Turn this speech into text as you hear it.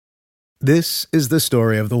This is the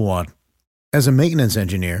story of the one. As a maintenance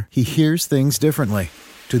engineer, he hears things differently.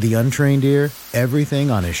 To the untrained ear,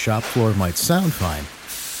 everything on his shop floor might sound fine,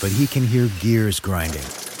 but he can hear gears grinding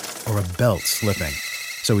or a belt slipping.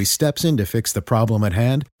 So he steps in to fix the problem at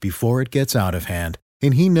hand before it gets out of hand.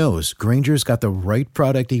 And he knows Grainger's got the right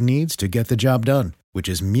product he needs to get the job done, which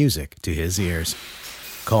is music to his ears.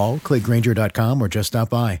 Call, click Grainger.com, or just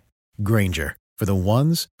stop by. Grainger, for the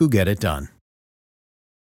ones who get it done.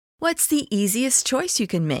 What's the easiest choice you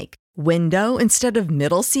can make? Window instead of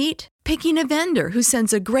middle seat? Picking a vendor who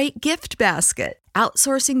sends a great gift basket?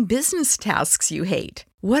 Outsourcing business tasks you hate?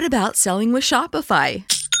 What about selling with Shopify?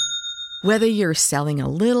 Whether you're selling a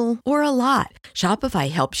little or a lot,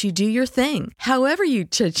 Shopify helps you do your thing, however you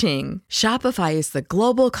cha-ching. Shopify is the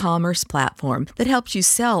global commerce platform that helps you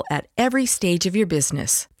sell at every stage of your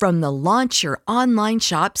business. From the launch your online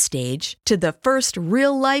shop stage to the first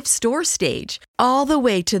real-life store stage, all the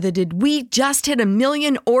way to the did we just hit a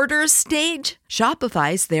million orders stage.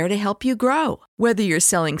 Shopify's there to help you grow. Whether you're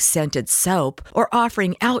selling scented soap or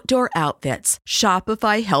offering outdoor outfits,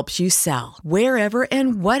 Shopify helps you sell. Wherever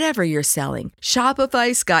and whatever you're selling,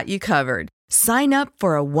 Shopify's got you covered. Sign up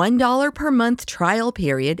for a $1 per month trial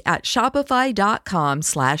period at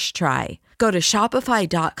shopify.com/try. Go to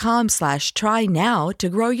shopify.com/try now to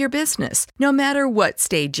grow your business, no matter what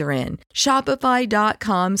stage you're in.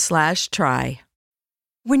 Shopify.com/try.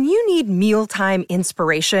 When you need mealtime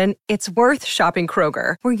inspiration, it's worth shopping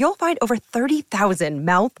Kroger, where you'll find over 30,000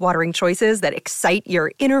 mouth-watering choices that excite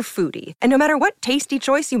your inner foodie. And no matter what tasty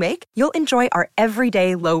choice you make, you'll enjoy our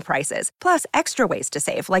everyday low prices, plus extra ways to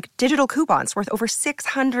save, like digital coupons worth over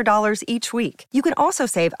 $600 each week. You can also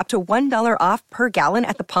save up to $1 off per gallon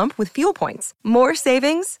at the pump with fuel points. More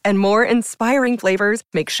savings and more inspiring flavors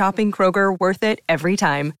make shopping Kroger worth it every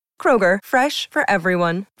time. Kroger, fresh for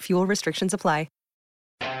everyone. Fuel restrictions apply.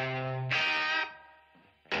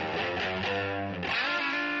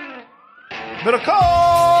 Middle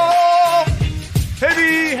call!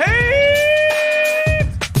 Heavy, hey!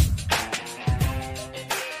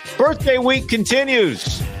 Birthday week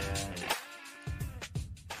continues.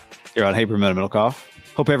 Here on Haberman and Middlecoff.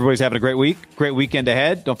 Hope everybody's having a great week. Great weekend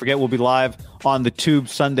ahead. Don't forget, we'll be live on the Tube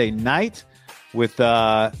Sunday night with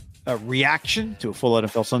a reaction to a full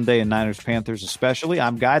NFL Sunday and Niners-Panthers especially.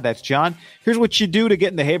 I'm Guy. That's John. Here's what you do to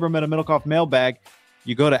get in the Haberman and Middlecoff mailbag.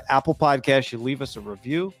 You go to Apple Podcasts. You leave us a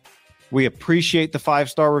review. We appreciate the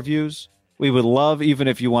 5-star reviews. We would love, even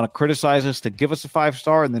if you want to criticize us, to give us a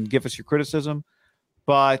 5-star and then give us your criticism.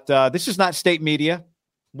 But this is not state media.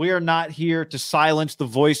 We are not here to silence the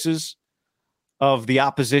voices of the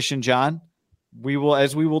opposition, John. We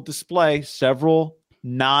will display several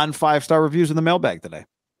non-5-star reviews in the mailbag today.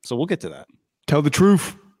 So we'll get to that. Tell the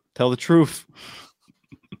truth. Tell the truth.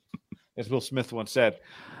 As Will Smith once said.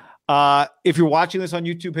 If you're watching this on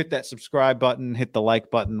YouTube, hit that subscribe button, hit the like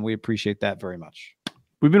button. We appreciate that very much.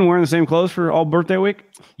 We've been wearing the same clothes for all birthday week?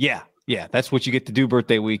 Yeah. That's what you get to do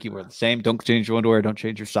birthday week. You wear the same. Don't change your underwear. Don't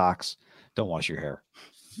change your socks. Don't wash your hair.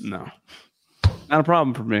 No. Not a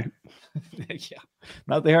problem for me. Yeah.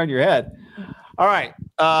 Not the hair on your head. All right.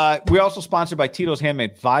 We're also sponsored by Tito's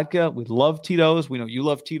Handmade Vodka. We love Tito's. We know you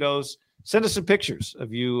love Tito's. Send us some pictures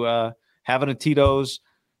of you having a Tito's.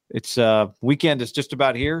 It's weekend is just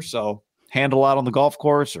about here, so handle out on the golf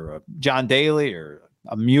course or a John Daly or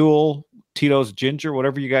a mule, Tito's Ginger,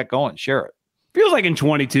 whatever you got going, share it. Feels like in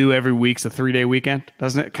 22 every week's a 3-day weekend,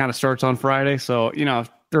 doesn't it? It kind of starts on Friday, so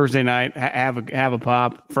Thursday night have a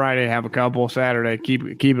pop, Friday have a couple, Saturday keep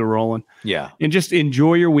it rolling. Yeah, and just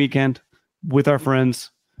enjoy your weekend with our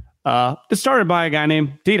friends. It's started by a guy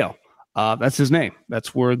named Tito. That's his name.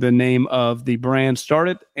 That's where the name of the brand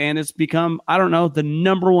started. And it's become, the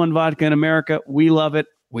number one vodka in America. We love it.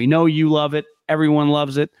 We know you love it. Everyone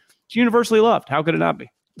loves it. It's universally loved. How could it not be?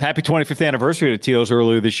 Happy 25th anniversary to Tito's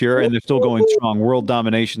earlier this year. And they're still going strong. World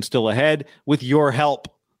domination still ahead with your help.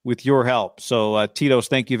 So Tito's,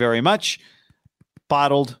 thank you very much.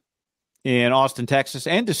 Bottled in Austin, Texas,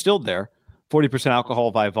 and distilled there. 40%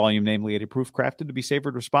 alcohol by volume, namely 80 proof, crafted to be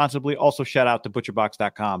savored responsibly. Also, shout out to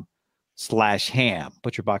butcherbox.com/ham.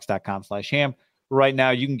 Butcherbox.com/ham. Right now,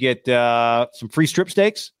 you can get some free strip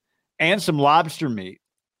steaks and some lobster meat.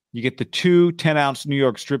 You get the 2 10-ounce New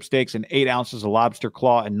York strip steaks and 8 ounces of lobster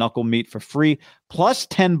claw and knuckle meat for free, plus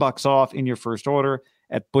 $10 off in your first order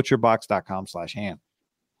at butcherbox.com/ham.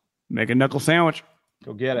 Make a knuckle sandwich.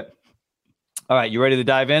 Go get it. All right, you ready to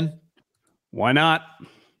dive in? Why not?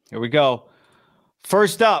 Here we go.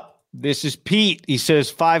 First up, this is Pete. He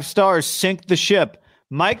says 5 stars, sink the ship.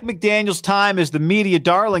 Mike McDaniel's time as the media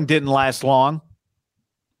darling didn't last long.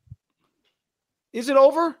 Is it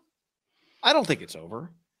over? I don't think it's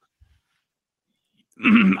over.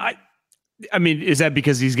 I mean, is that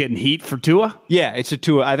because he's getting heat for Tua? Yeah, it's a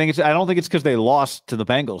Tua. I don't think it's because they lost to the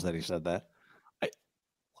Bengals that he said that.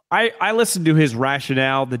 I listened to his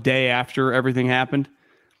rationale the day after everything happened.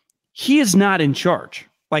 He is not in charge.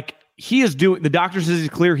 Like, he is doing, the doctor says he's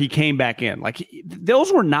clear. He came back in. Like,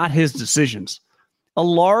 those were not his decisions. I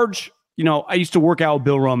used to work out with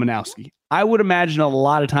Bill Romanowski. I would imagine a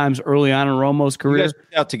lot of times early on in Romo's career. You guys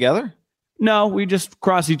worked out together? No, we just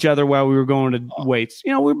crossed each other while we were going to weights.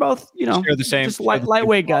 We were both, share the same, just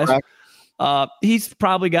lightweight guys. He's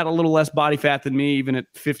probably got a little less body fat than me, even at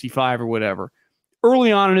 55 or whatever.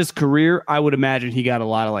 Early on in his career, I would imagine he got a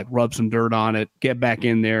lot of rub some dirt on it, get back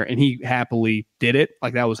in there, and he happily did it.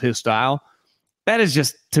 Like, that was his style. That is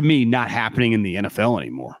just, to me, not happening in the NFL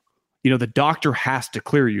anymore. The doctor has to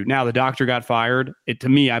clear you. Now, the doctor got fired. To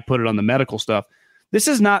me, I put it on the medical stuff. This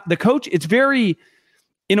is not the coach. It's very,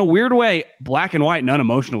 in a weird way, black and white and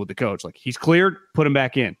unemotional with the coach. Like, he's cleared, put him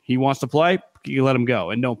back in. He wants to play, you let him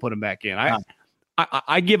go and don't put him back in.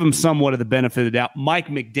 I give him somewhat of the benefit of the doubt. Mike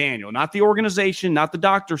McDaniel, not the organization, not the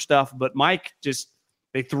doctor stuff, but Mike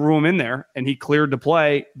they threw him in there and he cleared to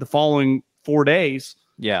play the following 4 days.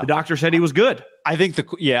 Yeah. The doctor said he was good. I think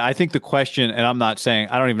the question, and I'm not saying,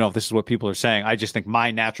 I don't even know if this is what people are saying. I just think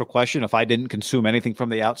my natural question, if I didn't consume anything from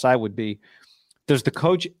the outside, would be, does the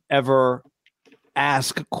coach ever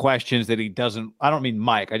ask questions that he doesn't, I don't mean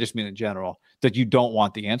Mike, I just mean in general, that you don't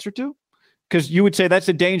want the answer to? Because you would say that's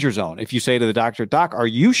a danger zone. If you say to the doctor, Doc, are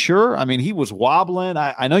you sure? I mean, he was wobbling.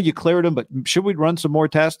 I know you cleared him, but should we run some more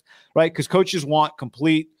tests? Right? Because coaches want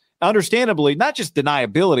complete, understandably, not just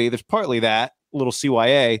deniability. There's partly that, a little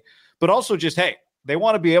CYA, but also just, hey, they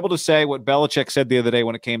want to be able to say what Belichick said the other day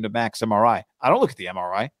when it came to Max MRI. I don't look at the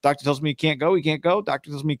MRI. Doctor tells me he can't go. Doctor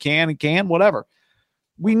tells me he can, whatever.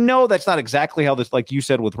 We know that's not exactly how this, like you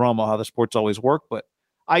said with Romo, how the sports always work. But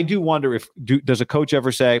I do wonder does a coach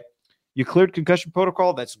ever say, you cleared concussion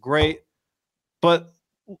protocol? That's great. But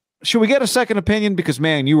should we get a second opinion? Because,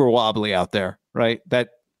 man, you were wobbly out there, right? That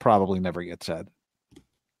probably never gets said.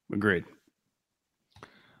 Agreed.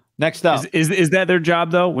 Next up. Is that their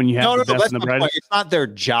job, though, when you have the best and the brightest? It's not their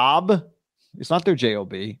job. It's not their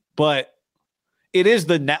job. But it is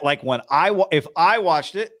the net. Like, if I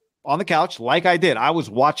watched it on the couch, like I did, I was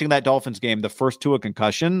watching that Dolphins game, the first Tua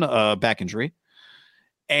concussion, back injury,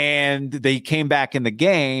 and they came back in the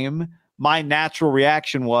game. My natural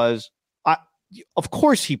reaction was, of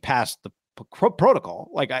course he passed the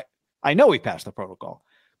protocol. Like, I know he passed the protocol.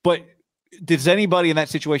 But does anybody in that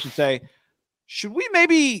situation say,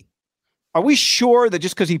 are we sure that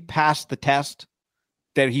just because he passed the test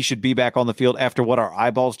that he should be back on the field after what our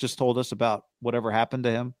eyeballs just told us about whatever happened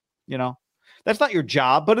to him? That's not your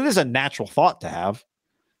job, but it is a natural thought to have.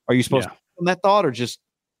 Are you supposed to have that thought, or just,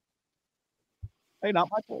 hey, not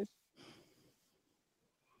my place?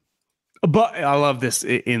 But I love this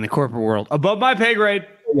in the corporate world. Above my pay grade.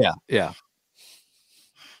 Yeah.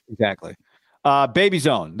 Exactly. Baby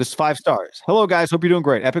Zone. This is 5 stars. Hello, guys. Hope you're doing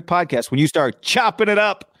great. Epic podcast. When you start chopping it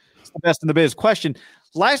up, it's the best in the biz. Question.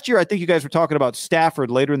 Last year, I think you guys were talking about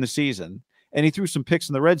Stafford later in the season, and he threw some picks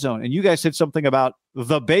in the red zone, and you guys said something about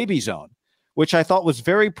the Baby Zone, which I thought was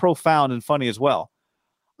very profound and funny as well.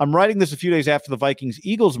 I'm writing this a few days after the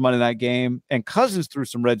Vikings-Eagles Monday night game, and Cousins threw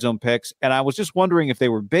some red zone picks, and I was just wondering if they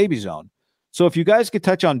were Baby Zone. So if you guys could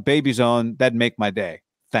touch on Baby Zone, that'd make my day.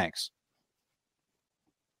 Thanks.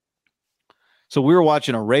 So we were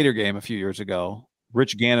watching a Raider game a few years ago.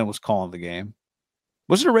 Rich Gannon was calling the game.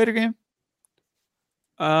 Was it a Raider game?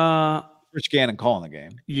 Rich Gannon calling the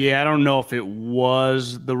game. Yeah, I don't know if it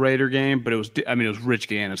was the Raider game, but it was Rich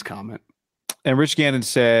Gannon's comment. And Rich Gannon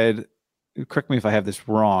said, correct me if I have this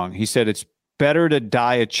wrong, he said it's better to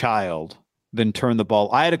die a child than turn the ball.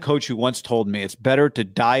 I had a coach who once told me it's better to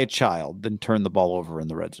die a child than turn the ball over in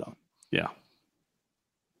the red zone. Yeah.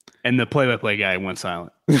 And the play-by-play guy went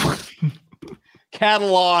silent.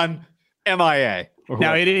 Cattle on MIA.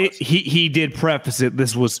 Now, he did preface it.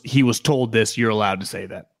 He was told this. You're allowed to say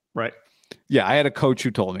that, right? Yeah, I had a coach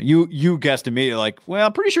who told me. You guessed immediately, like, well,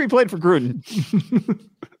 I'm pretty sure he played for Gruden.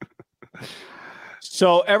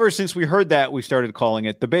 So ever since we heard that, we started calling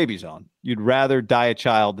it the Baby Zone. You'd rather die a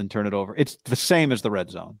child than turn it over. It's the same as the red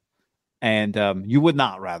zone. And you would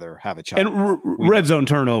not rather have a child. And red zone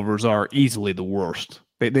turnovers are easily the worst.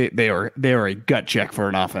 They are a gut check for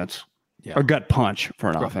an offense. Yeah. Or gut punch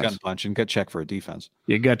for an offense. Gut punch and gut check for a defense.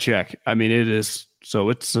 Yeah, gut check. I mean, it is.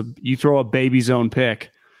 So you throw a Baby Zone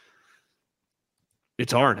pick.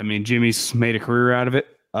 It's hard. I mean, Jimmy's made a career out of it.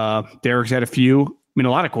 Derek's had a few. I mean,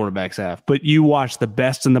 a lot of quarterbacks have. But you watch the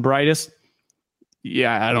best and the brightest.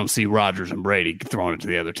 Yeah, I don't see Rodgers and Brady throwing it to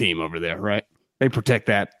the other team over there, right? They protect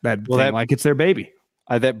that thing like it's their baby.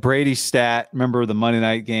 That Brady stat, remember the Monday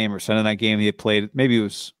night game or Sunday night game he had played? Maybe it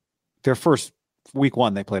was their first week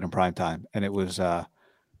one they played in prime time, and it was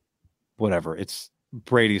whatever. It's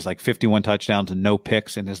Brady's like 51 touchdowns and no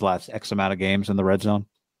picks in his last X amount of games in the red zone.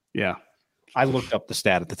 Yeah. I looked up the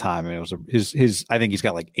stat at the time, and it was his. I think he's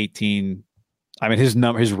got like 18. I mean,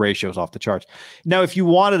 his ratio is off the charts. Now, if you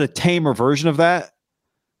wanted a tamer version of that,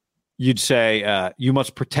 you'd say you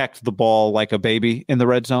must protect the ball like a baby in the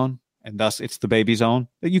red zone, and thus it's the baby zone.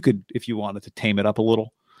 You could, if you wanted to tame it up a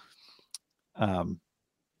little,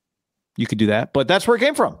 you could do that. But that's where it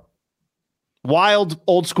came from. Wild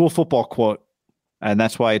old school football quote, and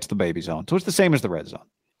that's why it's the baby zone. So it's the same as the red zone.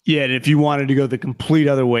 Yeah, and if you wanted to go the complete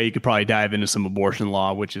other way, you could probably dive into some abortion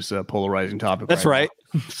law, which is a polarizing topic. That's right.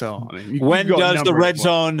 So, I mean, when does the red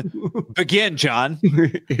zone begin, John?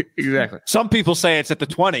 Exactly. Some people say it's at the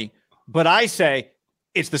 20, but I say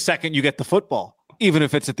it's the second you get the football, even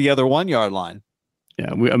if it's at the other 1 yard line.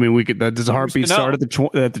 Yeah, we could. Does a heartbeat start at the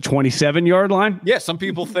 27-yard line? Yeah, some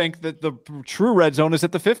people think that the true red zone is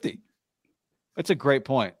at the 50. That's a great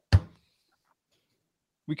point.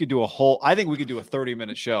 We could do I think we could do a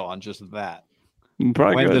 30-minute show on just that.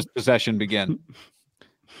 Probably when good. does possession begin?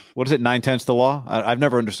 What is it, 9/10 the law? I've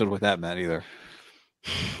never understood what that meant either.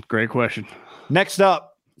 Great question. Next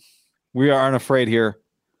up, we are unafraid here.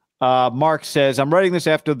 Mark says, I'm writing this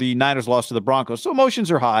after the Niners lost to the Broncos, so emotions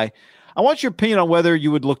are high. I want your opinion on whether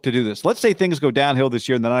you would look to do this. Let's say things go downhill this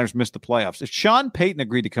year and the Niners miss the playoffs. If Sean Payton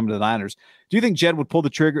agreed to come to the Niners, do you think Jed would pull the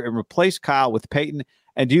trigger and replace Kyle with Payton?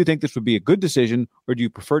 And do you think this would be a good decision, or do you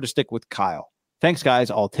prefer to stick with Kyle? Thanks,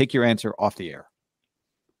 guys. I'll take your answer off the air.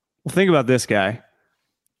 Well, think about this guy.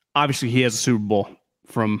 Obviously, he has a Super Bowl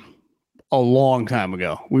from a long time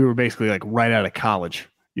ago. We were basically like right out of college.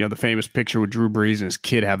 You know, the famous picture with Drew Brees and his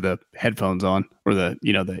kid have the headphones on, or the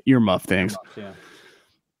earmuff things. Yeah.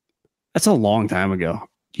 That's a long time ago.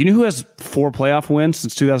 You know who has 4 playoff wins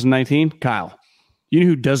since 2019? Kyle. You know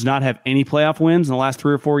who does not have any playoff wins in the last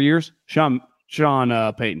 3 or 4 years? Sean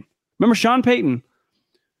Payton. Remember Sean Payton?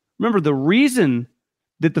 Remember the reason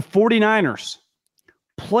that the 49ers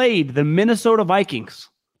played the Minnesota Vikings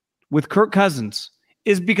with Kirk Cousins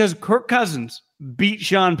is because Kirk Cousins beat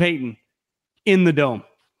Sean Payton in the Dome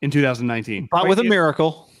in 2019. Not with a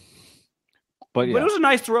miracle. But yeah. But it was a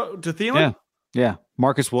nice throw to Thielen. Yeah.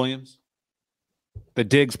 Marcus Williams. The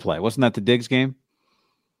Diggs play. Wasn't that the Diggs game?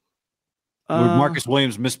 Where Marcus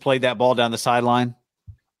Williams misplayed that ball down the sideline?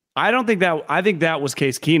 I think that was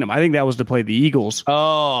Case Keenum. I think that was to play the Eagles.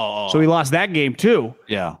 Oh. So he lost that game too.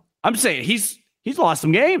 Yeah. I'm saying he's lost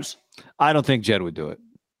some games. I don't think Jed would do it.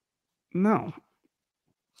 No.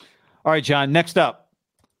 All right, John. Next up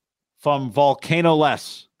from Volcano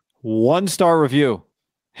Less. 1-star review.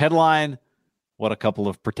 Headline, what a couple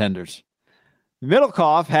of pretenders.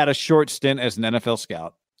 Middlecoff had a short stint as an NFL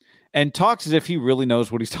scout and talks as if he really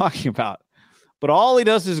knows what he's talking about. But all he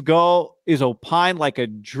does is opine like a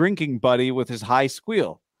drinking buddy with his high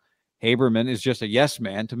squeal. Haberman is just a yes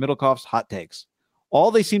man to Middlecoff's hot takes. All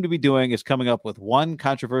they seem to be doing is coming up with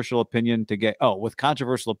controversial opinions to get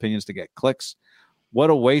clicks. What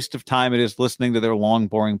a waste of time it is listening to their long,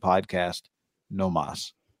 boring podcast. No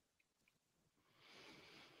mas.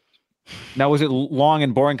 Now, was it long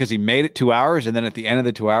and boring because he made it 2 hours and then at the end of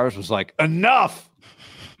the 2 hours was like, enough?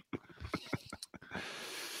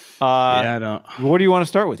 I don't. What do you want to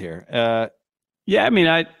start with here?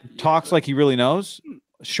 I talks like he really knows.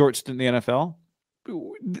 Short stint in the NFL.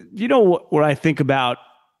 You know what I think about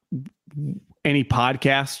any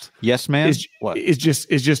podcast? Yes, man. Is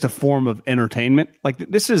just a form of entertainment. Like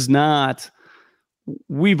this is not.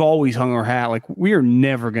 We've always hung our hat. Like we are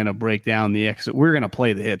never going to break down the exit. We're going to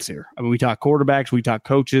play the hits here. I mean, we talk quarterbacks, we talk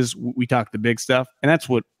coaches, we talk the big stuff, and that's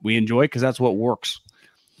what we enjoy because that's what works.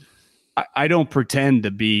 I don't pretend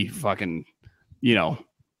to be fucking, some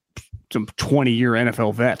 20-year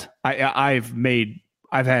NFL vet. I've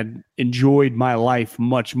enjoyed my life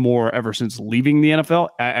much more ever since leaving the NFL.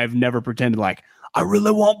 I've never pretended like I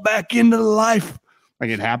really want back into life. Like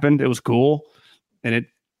it happened. It was cool. And it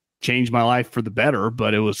changed my life for the better,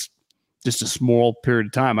 but it was just a small period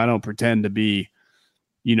of time. I don't pretend to be,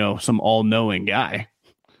 some all-knowing guy.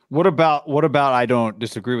 What about I don't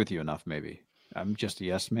disagree with you enough, maybe? I'm just a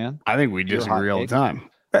yes man. I think we disagree all the time.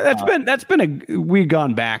 We've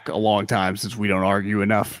gone back a long time since we don't argue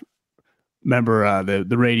enough. Remember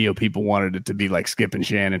the radio people wanted it to be like Skip and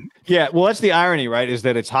Shannon. Yeah, well, that's the irony, right? Is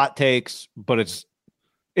that it's hot takes, but it's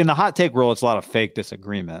in the hot take world, it's a lot of fake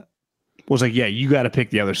disagreement. Well, it's like, yeah, you got to pick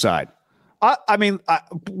the other side.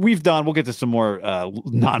 We'll get to some more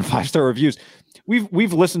non-5-star reviews.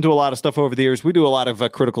 We've listened to a lot of stuff over the years. We do a lot of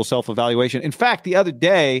critical self-evaluation. In fact, the other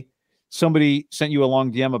day, somebody sent you a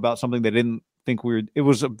long DM about something they didn't think it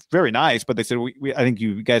was very nice, but they said, I think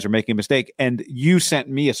you guys are making a mistake. And you sent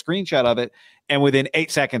me a screenshot of it. And within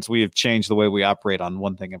 8 seconds, we have changed the way we operate on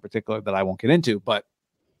one thing in particular that I won't get into. But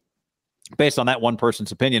based on that one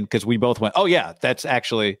person's opinion, because we both went, oh, yeah, that's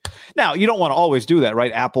actually. Now, you don't want to always do that,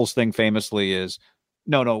 right? Apple's thing famously is,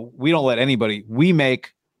 no, we don't let anybody.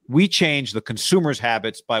 We change the consumer's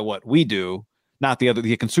habits by what we do, not the other.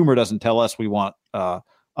 The consumer doesn't tell us we want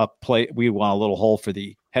we want a little hole for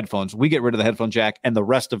the headphones. We get rid of the headphone jack, and the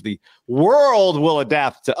rest of the world will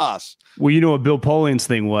adapt to us. Well, you know what Bill Polian's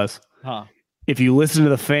thing was? Huh? If you listen to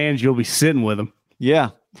the fans, you'll be sitting with them.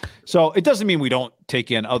 Yeah. So it doesn't mean we don't take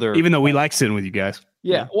in other. Even though we like sitting with you guys.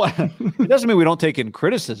 Yeah. Well, it doesn't mean we don't take in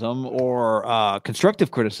criticism or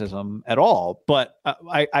constructive criticism at all. But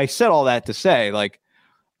I said all that to say, like,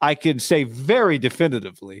 I can say very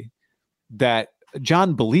definitively that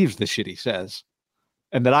John believes the shit he says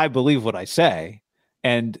and that I believe what I say.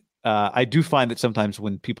 And I do find that sometimes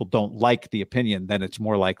when people don't like the opinion, then it's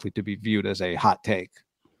more likely to be viewed as a hot take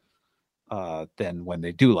than when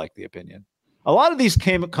they do like the opinion. A lot of these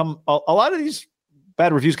a lot of these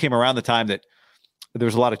bad reviews came around the time that there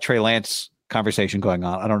was a lot of Trey Lance conversation going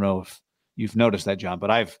on. I don't know if you've noticed that, John,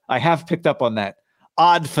 but I have picked up on that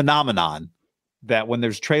odd phenomenon that when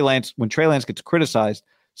Trey Lance gets criticized,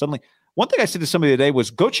 suddenly. One thing I said to somebody today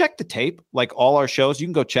was go check the tape, like all our shows. You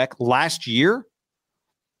can go check. Last year,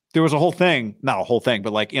 there was a whole thing, not a whole thing,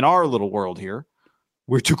 but like in our little world here,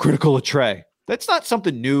 we're too critical of Trey. That's not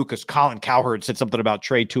something new because Colin Cowherd said something about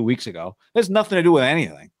Trey 2 weeks ago. It has nothing to do with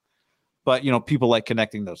anything. But, people like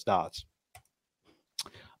connecting those dots.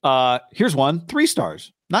 Here's one, 3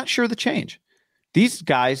 stars. Not sure the change. These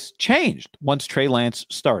guys changed once Trey Lance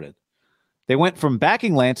started. They went from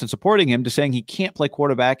backing Lance and supporting him to saying he can't play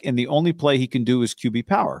quarterback and the only play he can do is QB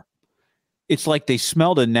power. It's like they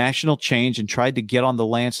smelled a national change and tried to get on the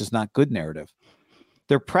Lance is not good narrative.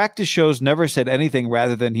 Their practice shows never said anything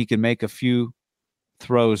rather than he can make a few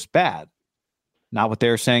throws bad. Not what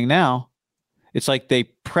they're saying now. It's like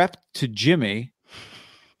they prepped to Jimmy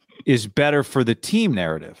is better for the team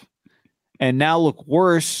narrative. And now look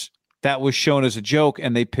worse. That was shown as a joke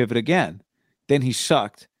and they pivot again. Then he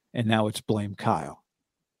sucked. And now it's blame Kyle.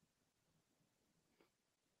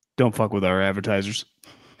 Don't fuck with our advertisers.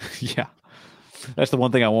 Yeah. That's the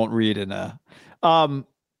one thing I won't read. And I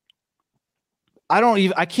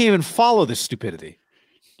can't even follow this stupidity.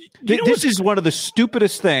 This is one of the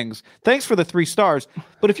stupidest things. Thanks for the 3 stars.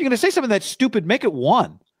 But if you're going to say something that's stupid, make it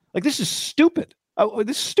 1. Like, this is stupid.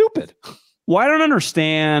 This is stupid. Well, I don't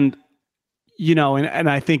understand, and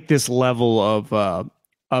I think this level of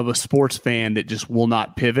a sports fan that just will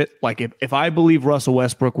not pivot. Like if I believe Russell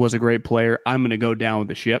Westbrook was a great player, I'm going to go down with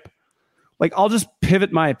the ship. Like I'll just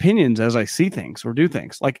pivot my opinions as I see things or do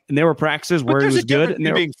things. Like and there were practices where he was good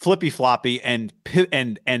and being flippy floppy and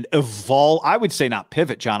evolve. I would say not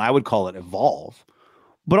pivot, John. I would call it evolve.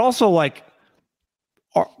 But also like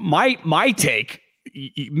my take,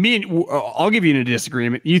 I'll give you a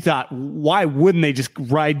disagreement. You thought, why wouldn't they just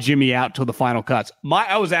ride Jimmy out till the final cuts?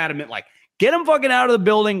 I was adamant, like, get him fucking out of the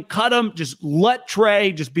building, cut him, just let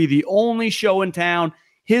Trey just be the only show in town,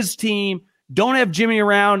 his team. Don't have Jimmy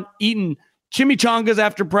around eating chimichangas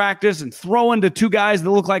after practice and throwing to 2 guys that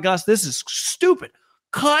look like us. This is stupid.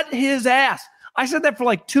 Cut his ass. I said that for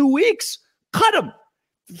like 2 weeks. Cut him.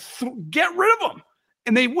 Get rid of him.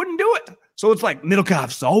 And they wouldn't do it. So it's like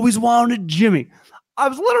Middlekauff's always wanted Jimmy. I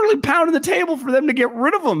was literally pounding the table for them to get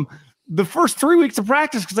rid of him the first 3 weeks of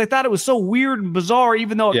practice because I thought it was so weird and bizarre,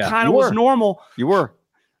 even though it kind of was normal. You were.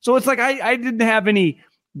 So it's like I didn't have any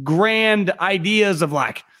grand ideas of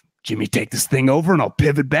like, Jimmy, take this thing over and I'll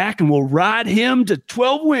pivot back and we'll ride him to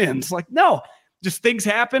 12 wins. Like, no, just things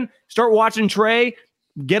happen. Start watching Trey,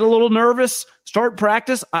 get a little nervous, start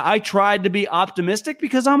practice. I tried to be optimistic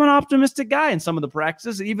because I'm an optimistic guy in some of the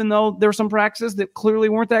practices, even though there were some practices that clearly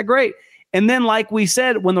weren't that great. And then, like we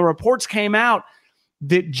said, when the reports came out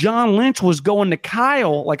that John Lynch was going to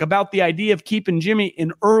Kyle, like about the idea of keeping Jimmy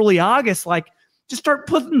in early August, like just start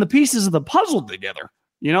putting the pieces of the puzzle together.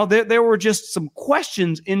 There were just some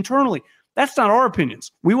questions internally. That's not our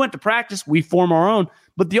opinions. We went to practice. We form our own.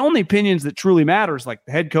 But the only opinions that truly matter is like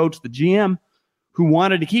the head coach, the GM, who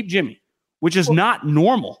wanted to keep Jimmy, which is not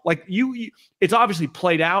normal. Like it's obviously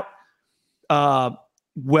played out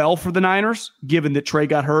well for the Niners, given that Trey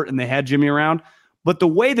got hurt and they had Jimmy around. But the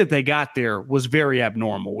way that they got there was very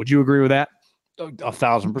abnormal. Would you agree with that?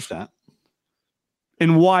 1,000%.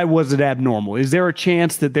 And why was it abnormal? Is there a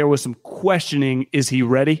chance that there was some questioning? Is he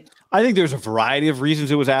ready? I think there's a variety of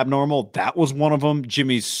reasons it was abnormal. That was one of them.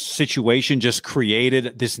 Jimmy's situation just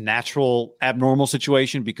created this natural abnormal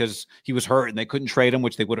situation because he was hurt and they couldn't trade him,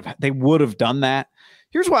 which they would have done that.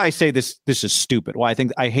 Here's why I say this is stupid. Why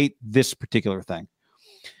I hate this particular thing.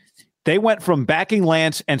 They went from backing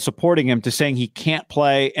Lance and supporting him to saying he can't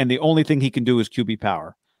play and the only thing he can do is QB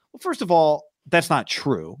power. Well, first of all, that's not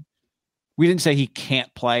true. We didn't say he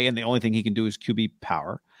can't play and the only thing he can do is QB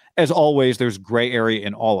power. As always, there's gray area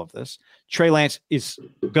in all of this. Trey Lance is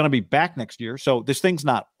going to be back next year, so this thing's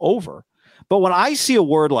not over. But when I see a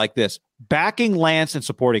word like this, backing Lance and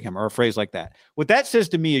supporting him, or a phrase like that, what that says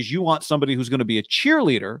to me is you want somebody who's going to be a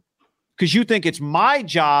cheerleader because you think it's my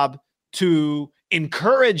job to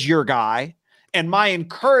encourage your guy, and my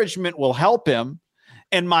encouragement will help him,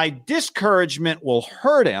 and my discouragement will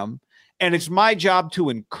hurt him, and it's my job to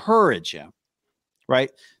encourage him,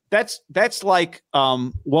 right? That's like,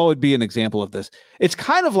 what would be an example of this? It's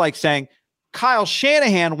kind of like saying Kyle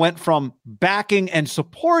Shanahan went from backing and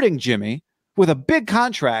supporting Jimmy with a big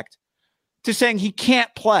contract to saying he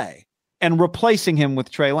can't play and replacing him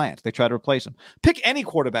with Trey Lance. They try to replace him. Pick any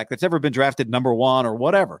quarterback that's ever been drafted number one or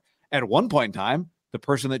whatever. At one point in time, the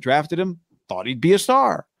person that drafted him thought he'd be a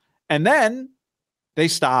star. And then they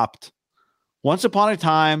stopped. Once upon a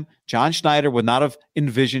time, John Schneider would not have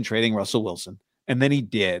envisioned trading Russell Wilson. And then he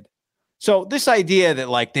did. So this idea that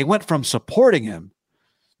like they went from supporting him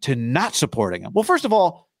to not supporting him. Well, first of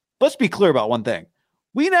all, let's be clear about one thing.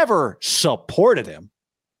 We never supported him.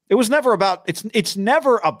 It was never about, it's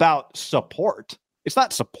never about support. It's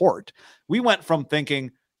not support. We went from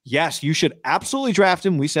thinking, yes, you should absolutely draft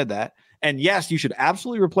him. We said that. And yes, you should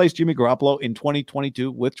absolutely replace Jimmy Garoppolo in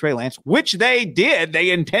 2022 with Trey Lance, which they did. They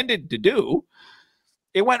intended to do.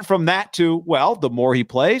 It went from that to, well, the more he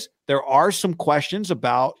plays, there are some questions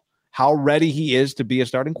about how ready he is to be a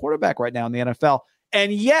starting quarterback right now in the NFL.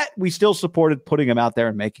 And yet we still supported putting him out there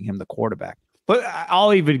and making him the quarterback. But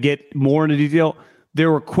I'll even get more into detail.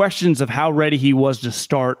 There were questions of how ready he was to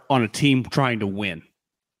start on a team trying to win.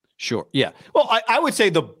 Sure. Yeah. Well, I would say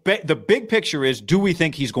the big picture is, do we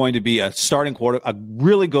think he's going to be a starting quarterback, a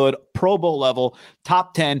really good Pro Bowl level,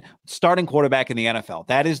 top 10 starting quarterback in the NFL?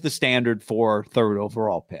 That is the standard for third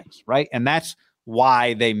overall picks, right? And that's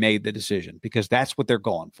why they made the decision, because that's what they're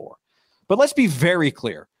going for. But let's be very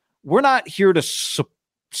clear. We're not here to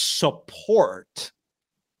support.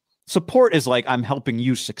 Support is like, I'm helping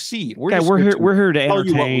you succeed. We're here to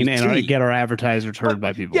entertain and get our advertisers heard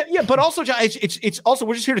by people. Yeah, but also, John, it's also,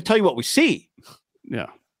 we're just here to tell you what we see. Yeah,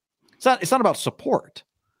 it's not about support.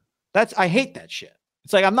 I hate that shit.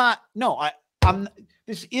 It's like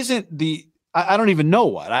this isn't the. I don't even know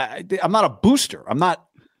what I'm not a booster. I'm not.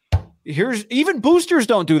 Even boosters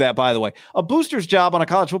don't do that. By the way, a booster's job on a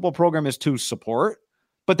college football program is to support,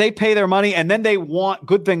 but they pay their money and then they want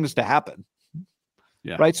good things to happen.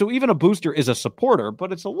 Yeah. Right. So even a booster is a supporter,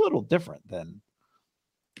 but it's a little different than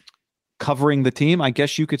covering the team, I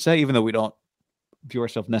guess you could say, even though we don't view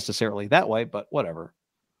ourselves necessarily that way, but whatever.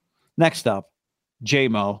 Next up,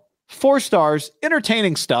 JMO, 4 stars,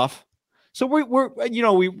 entertaining stuff. So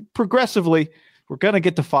we progressively, we're going to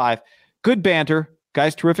get to 5. Good banter.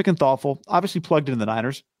 Guy's terrific and thoughtful. Obviously plugged into the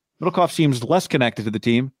Niners. Middlecoff seems less connected to the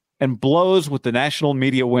team and blows with the national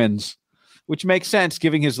media wins, which makes sense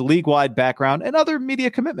given his league-wide background and other media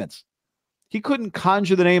commitments. He couldn't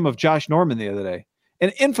conjure the name of Josh Norman the other day,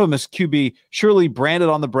 an infamous QB surely branded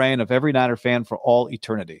on the brain of every Niner fan for all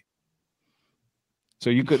eternity. So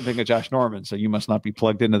you couldn't think of Josh Norman, so you must not be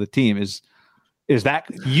plugged into the team. Is that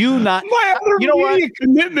you not? My other media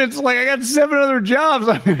commitments, like I got 7 other jobs.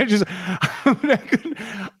 I mean,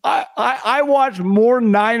 I watch more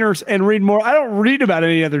Niners and read more. I don't read about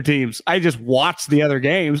any other teams. I just watch the other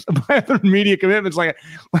games. My other media commitments, I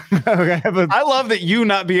love that you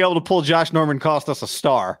not be able to pull Josh Norman cost us a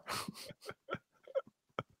star.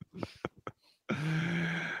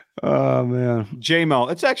 Oh man,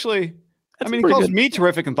 JMO, it's actually. He calls me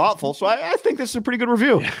terrific and thoughtful, so I think this is a pretty good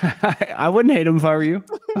review. I wouldn't hate him if I were you.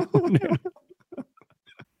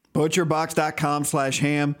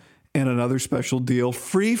 Butcherbox.com/ham and another special deal.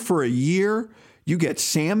 Free for a year. You get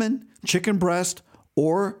salmon, chicken breast,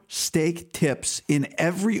 or steak tips in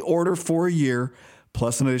every order for a year,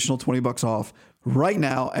 plus an additional $20 off right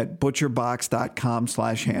now at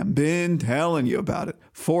butcherbox.com/ham. Been telling you about it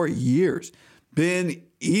for years. Been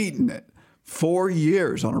eating it. 4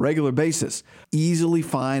 years on a regular basis. Easily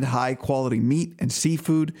find high quality meat and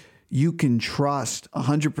seafood you can trust.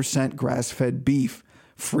 100% grass-fed beef,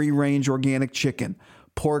 free-range organic chicken,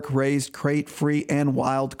 pork raised crate-free and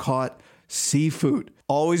wild-caught seafood.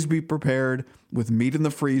 Always be prepared with meat in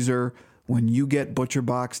the freezer, when you get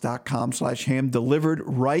butcherbox.com/ham delivered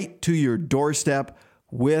right to your doorstep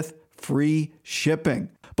with free shipping.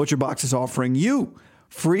 ButcherBox is offering you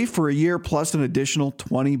free for a year plus an additional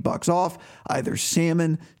 $20 off either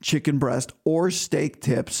salmon, chicken breast, or steak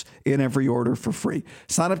tips in every order for free.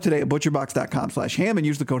 Sign up today at butcherbox.com/ham and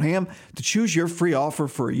use the code HAM to choose your free offer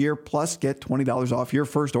for a year plus get $20 off your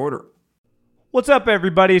first order. What's up,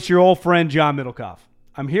 everybody? It's your old friend, John Middlecoff.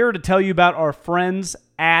 I'm here to tell you about our friends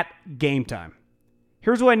at Game Time.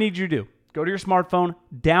 Here's what I need you to do. Go to your smartphone,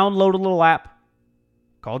 download a little app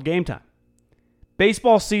called Game Time.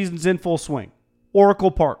 Baseball season's in full swing.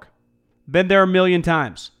 Oracle Park. Been there a million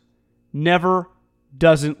times. Never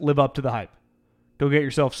doesn't live up to the hype. Go get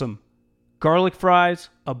yourself some garlic fries,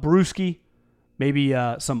 a brewski, maybe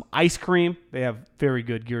some ice cream. They have very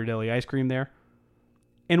good Ghirardelli ice cream there.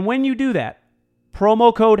 And when you do that,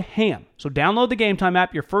 promo code HAM. So download the Game Time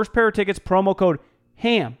app. Your first pair of tickets, promo code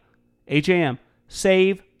HAM, H-A-M,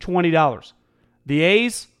 save $20. The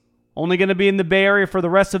A's, only going to be in the Bay Area for the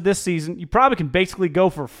rest of this season. You probably can basically go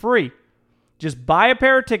for free. Just buy a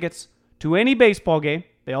pair of tickets to any baseball game.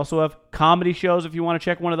 They also have comedy shows if you want to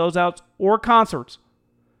check one of those out, or concerts.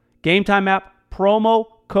 Game Time app, promo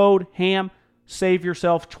code HAM, save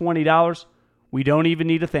yourself $20. We don't even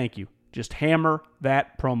need a thank you. Just hammer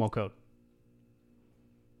that promo code.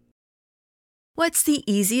 What's the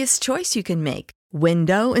easiest choice you can make?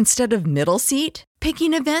 Window instead of middle seat?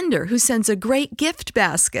 Picking a vendor who sends a great gift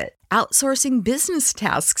basket? Outsourcing business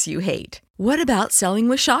tasks you hate? What about selling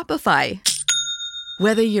with Shopify?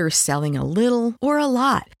 Whether you're selling a little or a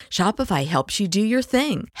lot, Shopify helps you do your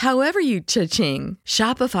thing, however you cha-ching.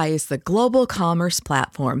 Shopify is the global commerce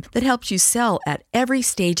platform that helps you sell at every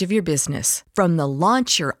stage of your business. From the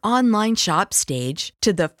launch your online shop stage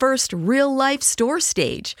to the first real-life store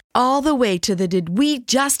stage, all the way to the did we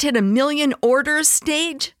just hit 1 million orders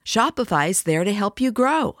stage. Shopify's there to help you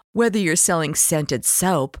grow. Whether you're selling scented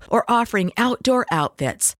soap or offering outdoor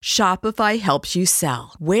outfits, Shopify helps you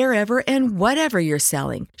sell. Wherever and whatever you're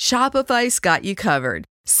selling, Shopify's got you covered.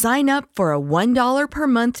 Sign up for a $1 per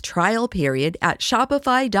month trial period at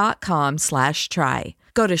shopify.com/try.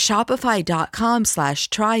 Go to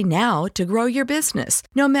shopify.com/try now to grow your business,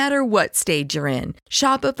 no matter what stage you're in.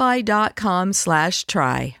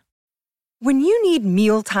 Shopify.com/try. When you need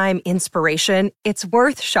mealtime inspiration, it's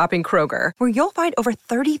worth shopping Kroger, where you'll find over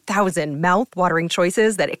 30,000 mouth-watering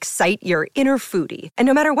choices that excite your inner foodie. And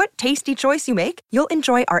no matter what tasty choice you make, you'll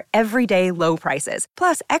enjoy our everyday low prices,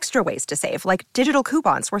 plus extra ways to save, like digital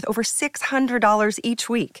coupons worth over $600 each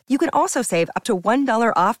week. You can also save up to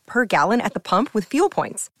 $1 off per gallon at the pump with fuel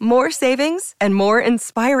points. More savings and more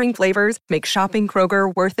inspiring flavors make shopping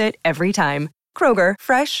Kroger worth it every time. Kroger,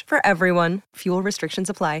 fresh for everyone. Fuel restrictions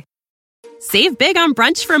apply. Save big on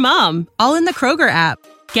brunch for mom, all in the Kroger app.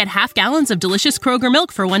 Get half gallons of delicious Kroger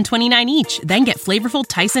milk for $1.29 each. Then get flavorful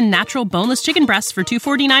Tyson natural boneless chicken breasts for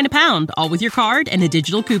 $2.49 a pound, all with your card and a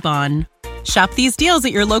digital coupon. Shop these deals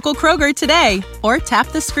at your local Kroger today, or tap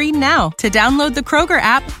the screen now to download the Kroger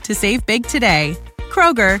app to save big today.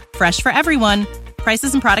 Kroger, fresh for everyone.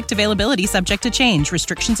 Prices and product availability subject to change.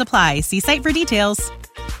 Restrictions apply. See site for details.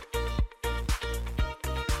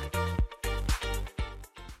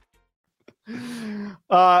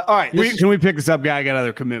 All right. Can we pick this up, guy? I got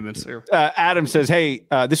other commitments here. Adam says, hey,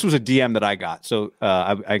 this was a DM that I got. So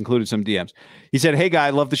I included some DMs. He said, hey, guy,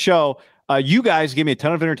 love the show. You guys give me a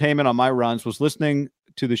ton of entertainment on my runs. Was listening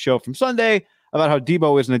to the show from Sunday about how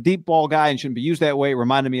Debo isn't a deep ball guy and shouldn't be used that way. It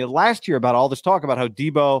reminded me of last year about all this talk about how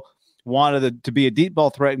Debo wanted to be a deep ball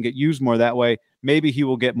threat and get used more that way. Maybe he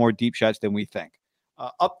will get more deep shots than we think.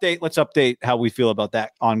 Let's update how we feel about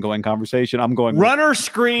that ongoing conversation. I'm going runner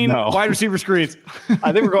screen, wide receiver screens.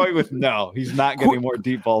 I think we're going with no. He's not getting more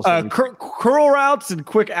deep balls. Curl routes and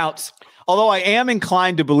quick outs. Although I am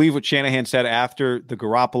inclined to believe what Shanahan said after the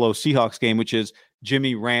Garoppolo Seahawks game, which is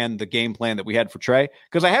Jimmy ran the game plan that we had for Trey,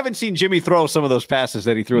 because I haven't seen Jimmy throw some of those passes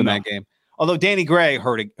that he threw in that game. Although Danny Gray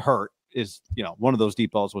hurt is, one of those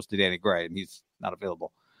deep balls was to Danny Gray, and he's not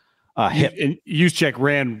available. And Juszczyk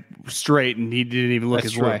ran straight, and he didn't even look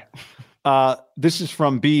his way. This is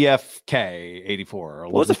from BFK 84.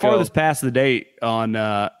 What was the farthest pass of the day on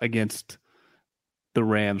against the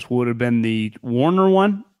Rams? Would have been the Warner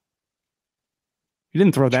one. He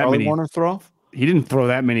didn't throw that many. Warner throw. He didn't throw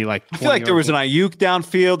that many. I feel like there was an Ayuk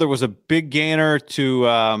downfield. There was a big gainer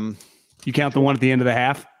to. You count the one at the end of the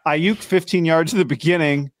half. Ayuk 15 yards at the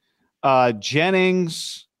beginning.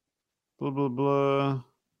 Jennings. Blah blah blah.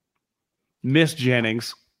 Missed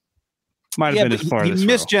Jennings. Might have been his farthest. He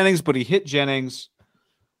missed Jennings, but he hit Jennings.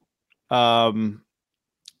 Another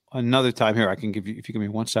time here, I can give you. If you give me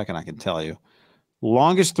 1 second, I can tell you.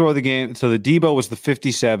 Longest throw of the game. So the Debo was the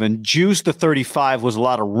 57. Juice, the 35, was a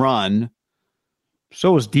lot of run.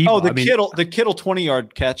 So was Debo. Oh, the Kittle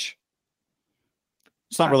 20-yard catch.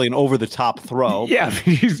 It's not really an over-the-top throw. Yeah,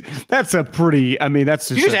 that's a pretty. I mean, that's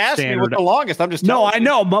just you just asked me what the longest. I'm just no. I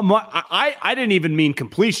know. I didn't even mean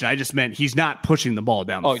completion. I just meant he's not pushing the ball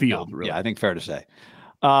down the field. No. Really. Yeah, I think fair to say.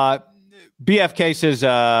 BFK says,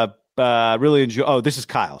 really enjoy. Oh, this is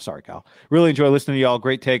Kyle. Sorry, Kyle. Really enjoy listening to y'all.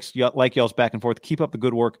 Great takes. Like y'all's back and forth. Keep up the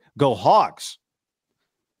good work. Go Hogs.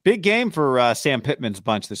 Big game for Sam Pittman's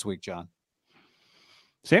bunch this week, John.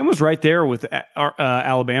 Sam was right there with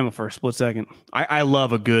Alabama for a split second. I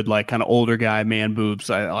love a good, like, kind of older guy, man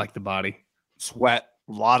boobs. I like the body. Sweat.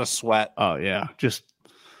 A lot of sweat. Oh, yeah. Just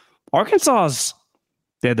Arkansas's,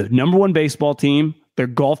 they're the number one baseball team. Their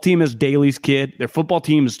golf team is Daly's kid. Their football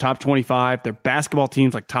team is top 25. Their basketball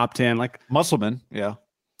team's like top 10. Like Musselman, yeah.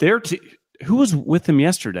 Who was with them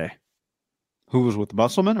yesterday? Who was with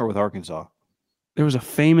Musselman or with Arkansas? There was a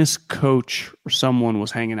famous coach or someone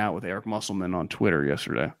was hanging out with Eric Musselman on Twitter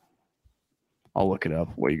yesterday. I'll look it up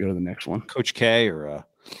while you go to the next one. Coach K or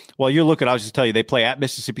well, you're looking, I was just tell you, they play at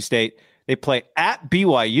Mississippi State. They play at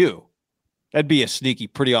BYU. That'd be a sneaky,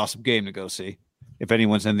 pretty awesome game to go see if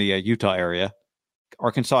anyone's in the Utah area.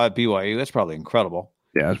 Arkansas at BYU, that's probably incredible.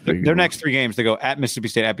 Yeah, that's pretty Their good. next three games, they go at Mississippi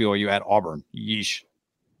State, at BYU, at Auburn. Yeesh.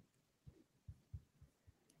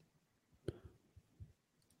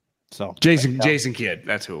 So Jason Kidd,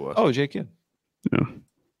 that's who it was. Oh, Jay Kidd.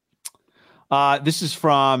 Yeah. This is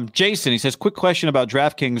from Jason. He says, quick question about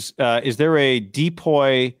DraftKings. Is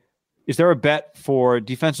there a bet for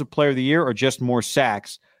defensive player of the year or just more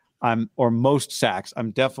sacks? Or most sacks?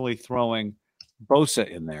 I'm definitely throwing Bosa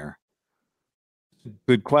in there.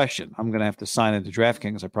 Good question. I'm going to have to sign into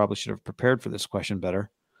DraftKings. I probably should have prepared for this question better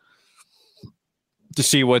to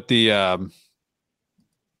see what the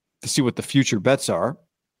future bets are.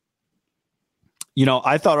 You know,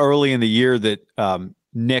 I thought early in the year that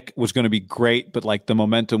Nick was going to be great, but like the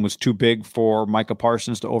momentum was too big for Micah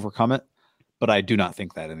Parsons to overcome it. But I do not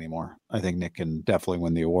think that anymore. I think Nick can definitely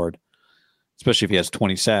win the award, especially if he has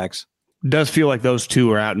 20 sacks. Does feel like those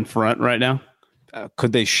two are out in front right now.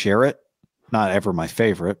 Could they share it? Not ever my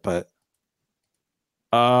favorite, but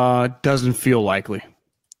doesn't feel likely.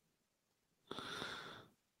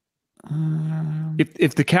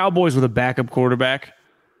 If the Cowboys with a backup quarterback,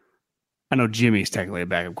 I know Jimmy's technically a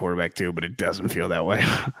backup quarterback too, but it doesn't feel that way.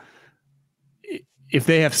 If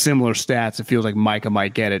they have similar stats, it feels like Micah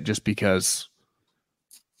might get it just because.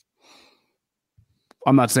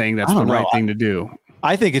 I'm not saying that's the right thing to do.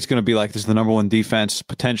 I think it's going to be like this is the number one defense,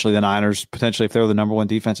 potentially the Niners, potentially if they're the number one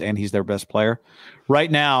defense and he's their best player. Right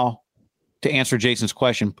now, to answer Jason's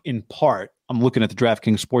question, in part, I'm looking at the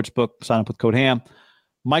DraftKings Sportsbook, sign up with code HAM.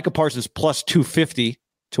 Micah Parsons plus 250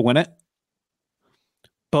 to win it.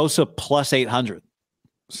 Bosa plus 800.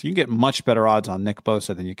 So you can get much better odds on Nick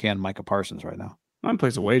Bosa than you can Micah Parsons right now. I'm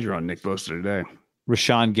place a wager on Nick Bosa today.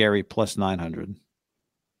 Rashawn Gary plus 900.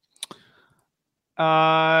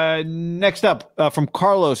 Next up from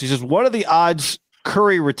Carlos, he says, what are the odds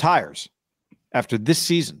Curry retires after this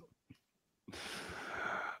season?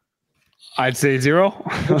 I'd say 0.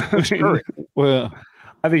 Curry. Well,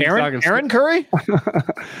 I think Aaron Curry?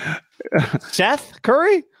 Seth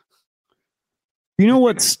Curry? You know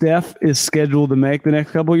what Steph is scheduled to make the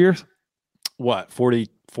next couple of years? What, 40,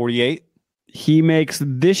 48? He makes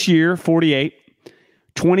this year 48,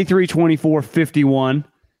 23, 24, 51,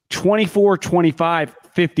 24, 25,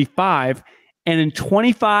 55, and in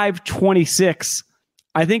 25, 26,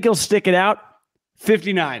 I think he'll stick it out,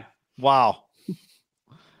 59. Wow.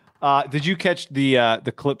 Did you catch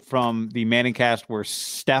the clip from the Manning cast where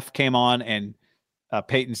Steph came on and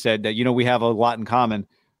Peyton said that, we have a lot in common.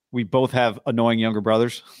 We both have annoying younger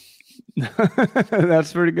brothers.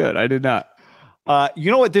 That's pretty good. I did not.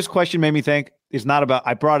 You know what this question made me think is not about,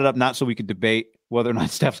 I brought it up not so we could debate whether or not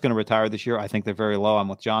Steph's going to retire this year. I think they're very low. I'm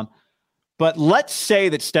with John. But let's say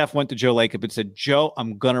that Steph went to Joe Lacob and said, Joe,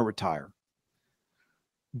 I'm going to retire.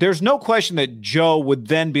 There's no question that Joe would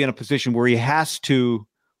then be in a position where he has to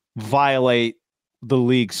violate the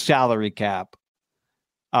league's salary cap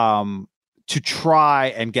to try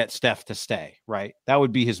and get Steph to stay, right? That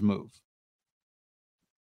would be his move.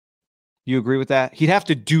 You agree with that? He'd have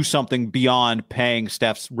to do something beyond paying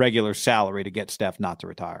Steph's regular salary to get Steph not to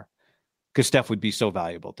retire because Steph would be so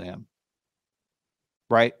valuable to him,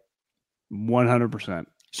 right? 100%.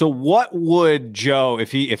 So what would Joe,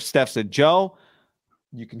 if Steph said, Joe,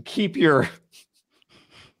 you can keep your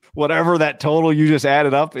whatever that total you just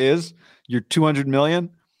added up is, your 200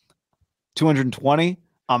 million, 220,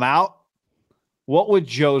 I'm out. What would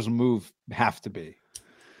Joe's move have to be?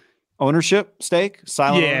 ownership stake?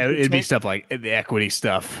 Silent Yeah, ownership it'd be stake? stuff like the equity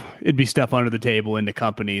stuff. It'd be stuff under the table into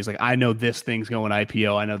companies. Like, I know this thing's going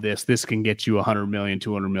IPO. I know this can get you $100 million,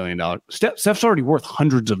 $200 million. Steph's already worth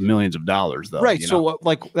hundreds of millions of dollars, though. Right. you So, know?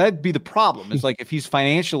 like, that'd be the problem. It's like if he's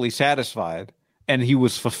financially satisfied and he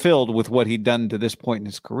was fulfilled with what he'd done to this point in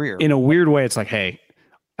his career. In a weird way, it's like, hey,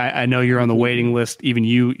 I know you're on the waiting list. Even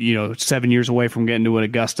you 7 years away from getting to an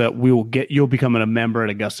Augusta. You'll become a member at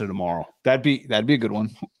Augusta tomorrow. That'd be a good one.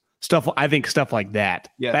 I think stuff like that.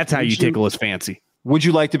 Yeah. That's how you tickle his fancy. Would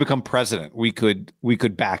you like to become president? We could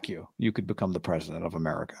back you. You could become the president of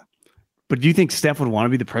America. But do you think Steph would want to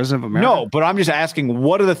be the president of America? No, but I'm just asking,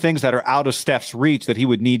 what are the things that are out of Steph's reach that he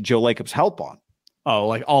would need Joe Lacob's help on? Oh,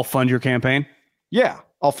 like I'll fund your campaign? Yeah,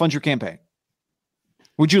 I'll fund your campaign.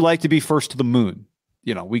 Would you like to be first to the moon?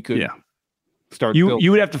 We could start. You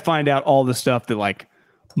would have to find out all the stuff that like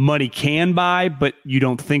money can buy, but you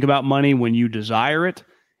don't think about money when you desire it.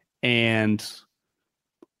 And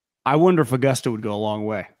I wonder if Augusta would go a long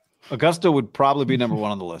way. Augusta would probably be number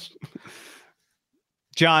one on the list.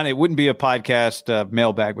 John, it wouldn't be a podcast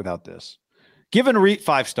mailbag without this. Given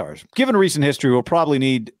 5 stars, given recent history, we'll probably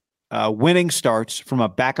need winning starts from a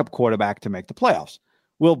backup quarterback to make the playoffs.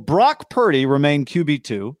 Will Brock Purdy remain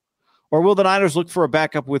QB2, or will the Niners look for a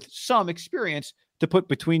backup with some experience to put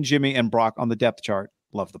between Jimmy and Brock on the depth chart?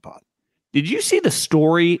 Love the pod. Did you see the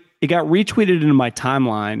story? It got retweeted into my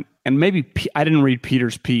timeline, and maybe I didn't read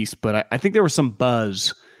Peter's piece, but I think there was some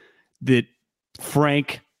buzz that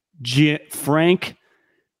Frank,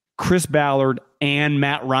 Chris Ballard, and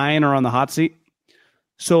Matt Ryan are on the hot seat.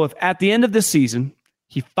 So if at the end of this season,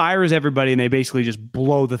 he fires everybody and they basically just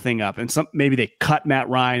blow the thing up, and maybe they cut Matt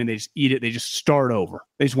Ryan and they just eat it, they just start over.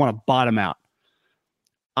 They just want to bottom out.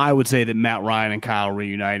 I would say that Matt Ryan and Kyle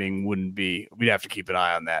reuniting wouldn't be. We'd have to keep an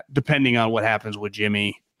eye on that, depending on what happens with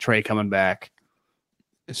Jimmy, Trey coming back.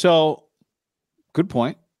 So, good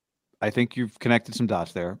point. I think you've connected some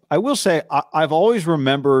dots there. I will say I've always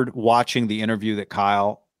remembered watching the interview that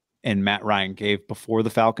Kyle and Matt Ryan gave before the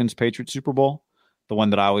Falcons-Patriots Super Bowl, the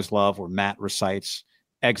one that I always love, where Matt recites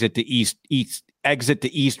exit to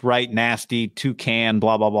east, right, nasty, toucan,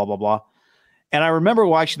 blah, blah, blah, blah, blah. And I remember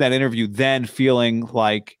watching that interview then feeling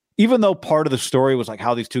like, even though part of the story was like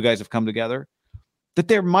how these two guys have come together, that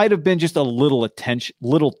there might have been just a little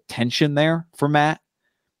tension there for Matt.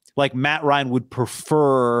 Like Matt Ryan would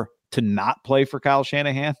prefer to not play for Kyle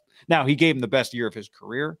Shanahan. Now, he gave him the best year of his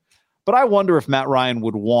career, but I wonder if Matt Ryan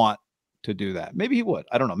would want to do that. Maybe he would.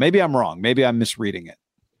 I don't know. Maybe I'm wrong. Maybe I'm misreading it.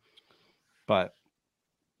 But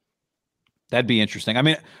that'd be interesting. I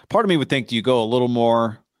mean, part of me would think, do you go a little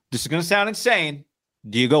more... This is going to sound insane.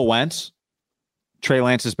 Do you go Wentz? Trey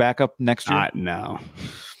Lance's backup next year? No.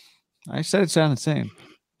 I said it sounded insane.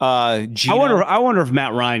 Gino, I wonder if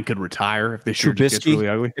Matt Ryan could retire if this year just gets really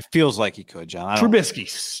ugly. It feels like he could, John. Trubisky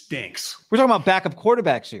stinks. We're talking about backup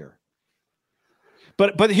quarterbacks here.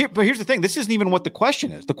 But here's the thing. This isn't even what the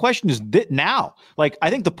question is. The question is now. Like, I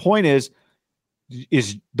think the point is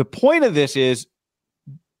the point of this is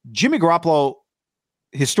Jimmy Garoppolo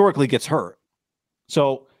historically gets hurt.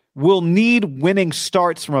 So we'll need winning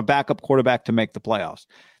starts from a backup quarterback to make the playoffs.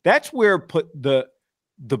 That's where the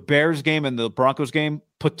Bears game and the Broncos game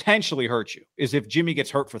potentially hurt you, is if Jimmy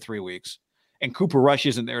gets hurt for 3 weeks and Cooper Rush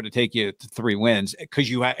isn't there to take you to 3 wins,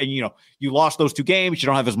 because you lost those 2 games. You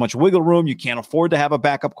don't have as much wiggle room. You can't afford to have a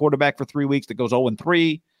backup quarterback for 3 weeks that goes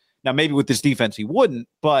 0-3. Now, maybe with this defense, he wouldn't,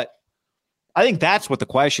 but I think that's what the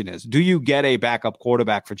question is. Do you get a backup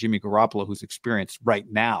quarterback for Jimmy Garoppolo who's experienced right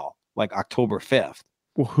now, like October 5th?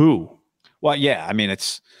 Well, who? Well, yeah, I mean,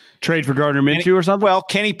 it's trade for Gardner Minshew or something. Well,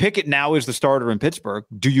 Kenny Pickett now is the starter in Pittsburgh.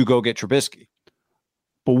 Do you go get Trubisky?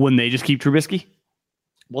 But wouldn't they just keep Trubisky?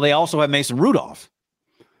 Well, they also have Mason Rudolph,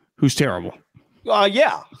 who's terrible.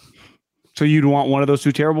 Yeah. So you'd want one of those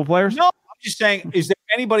 2 terrible players? No, I'm just saying, is there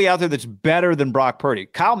anybody out there that's better than Brock Purdy?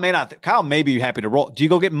 Kyle may be happy to roll. Do you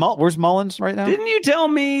go get where's Mullins right now? Didn't you tell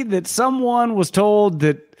me that someone was told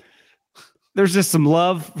that there's just some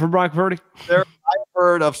love for Brock Purdy? I've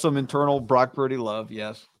heard of some internal Brock Purdy love,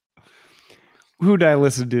 yes. Who did I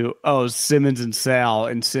listen to? Oh, Simmons and Sal,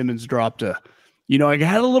 and Simmons dropped I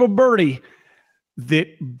had a little birdie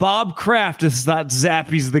that Bob Kraft has thought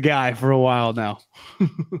Zappy's the guy for a while now.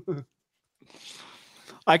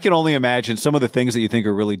 I can only imagine some of the things that you think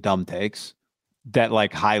are really dumb takes that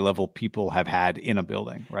like high level people have had in a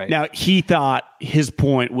building, right? Now, he thought his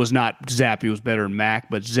point was not Zappy was better than Mac,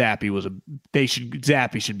 but Zappy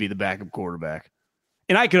should be the backup quarterback.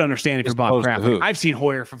 And I could understand if you're Bob Kraft. I've seen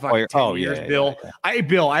Hoyer for fucking 10 years. Yeah, Bill, yeah.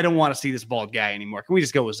 Bill, I don't want to see this bald guy anymore. Can we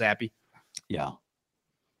just go with Zappy? Yeah.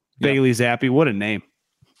 Bailey Zappy, what a name.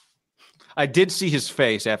 I did see his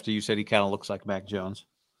face after you said he kind of looks like Mac Jones.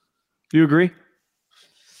 Do you agree?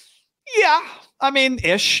 Yeah. I mean,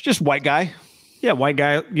 ish. Just white guy. Yeah, white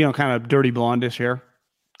guy, kind of dirty blondish hair.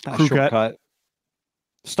 Crew cut.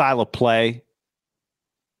 Style of play.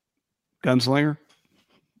 Gunslinger.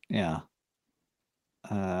 Yeah.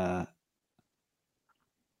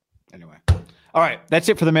 Anyway. All right. That's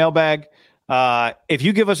it for the mailbag. If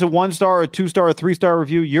you give us a 1-star, a 2-star, a 3-star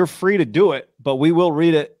review, you're free to do it, but we will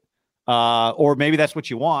read it. Or maybe that's what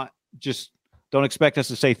you want. Just don't expect us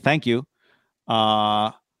to say thank you.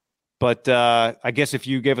 But I guess if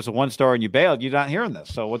you gave us a 1-star and you bailed, you're not hearing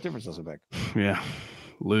this. So what difference does it make? Yeah.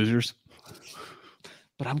 Losers.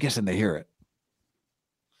 But I'm guessing they hear it.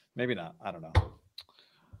 Maybe not. I don't know.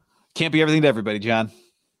 Can't be everything to everybody, John.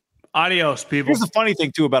 Adios, people. Here's the funny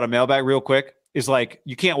thing, too, about a mailbag real quick is like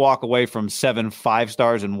you can't walk away from 7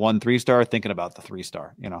 5-stars and 1 3-star thinking about the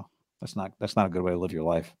 3-star. That's not a good way to live your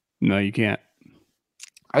life. No, you can't.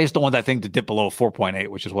 I just don't want that thing to dip below 4.8,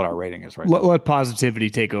 which is what our rating is right now. Let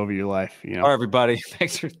positivity take over your life. All right, everybody.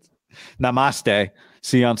 Thanks for namaste.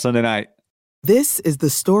 See you on Sunday night. This is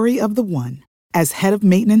the story of the one. As head of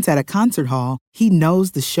maintenance at a concert hall, he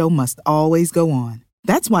knows the show must always go on.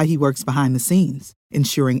 That's why he works behind the scenes,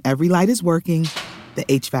 ensuring every light is working, the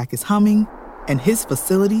HVAC is humming, and his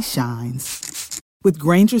facility shines. With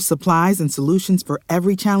Grainger's supplies and solutions for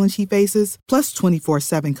every challenge he faces, plus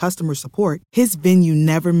 24/7 customer support, his venue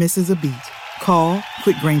never misses a beat. Call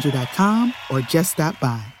quickgrainger.com or just stop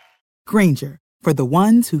by. Grainger, for the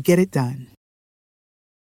ones who get it done.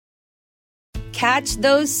 Catch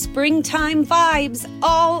those springtime vibes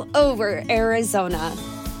all over Arizona.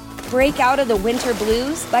 Break out of the winter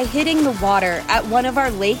blues by hitting the water at one of our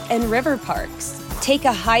lake and river parks. Take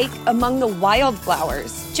a hike among the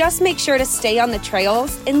wildflowers. Just make sure to stay on the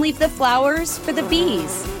trails and leave the flowers for the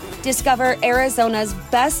bees. Discover Arizona's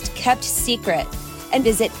best kept secret and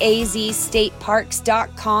visit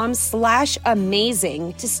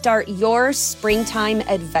azstateparks.com/amazing to start your springtime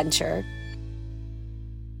adventure.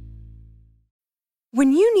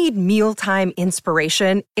 When you need mealtime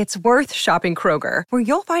inspiration, it's worth shopping Kroger, where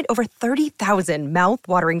you'll find over 30,000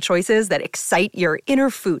 mouth-watering choices that excite your inner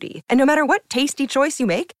foodie. And no matter what tasty choice you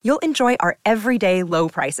make, you'll enjoy our everyday low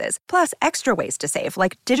prices, plus extra ways to save,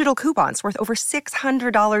 like digital coupons worth over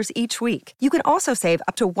 $600 each week. You can also save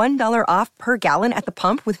up to $1 off per gallon at the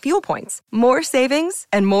pump with fuel points. More savings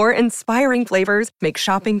and more inspiring flavors make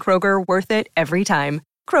shopping Kroger worth it every time.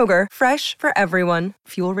 Kroger, fresh for everyone.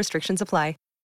 Fuel restrictions apply.